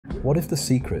What if the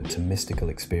secret to mystical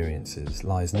experiences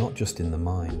lies not just in the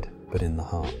mind, but in the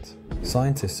heart?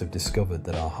 Scientists have discovered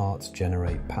that our hearts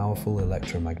generate powerful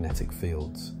electromagnetic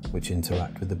fields, which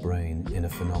interact with the brain in a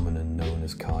phenomenon known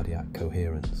as cardiac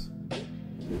coherence.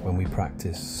 When we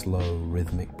practice slow,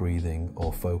 rhythmic breathing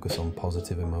or focus on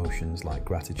positive emotions like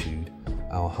gratitude,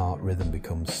 our heart rhythm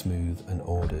becomes smooth and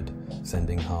ordered,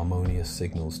 sending harmonious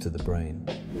signals to the brain.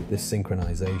 This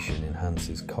synchronization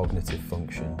enhances cognitive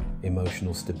function,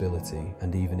 emotional stability,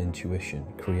 and even intuition,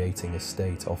 creating a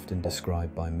state often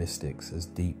described by mystics as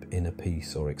deep inner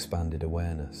peace or expanded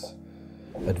awareness.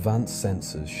 Advanced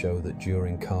sensors show that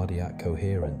during cardiac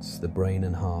coherence, the brain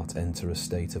and heart enter a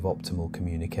state of optimal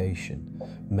communication,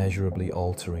 measurably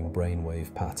altering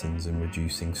brainwave patterns and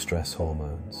reducing stress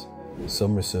hormones.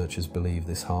 Some researchers believe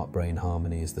this heart-brain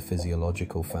harmony is the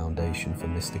physiological foundation for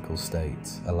mystical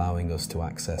states, allowing us to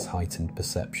access heightened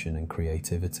perception and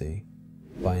creativity.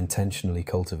 By intentionally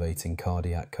cultivating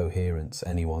cardiac coherence,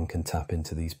 anyone can tap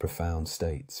into these profound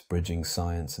states, bridging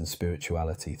science and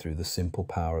spirituality through the simple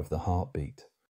power of the heartbeat.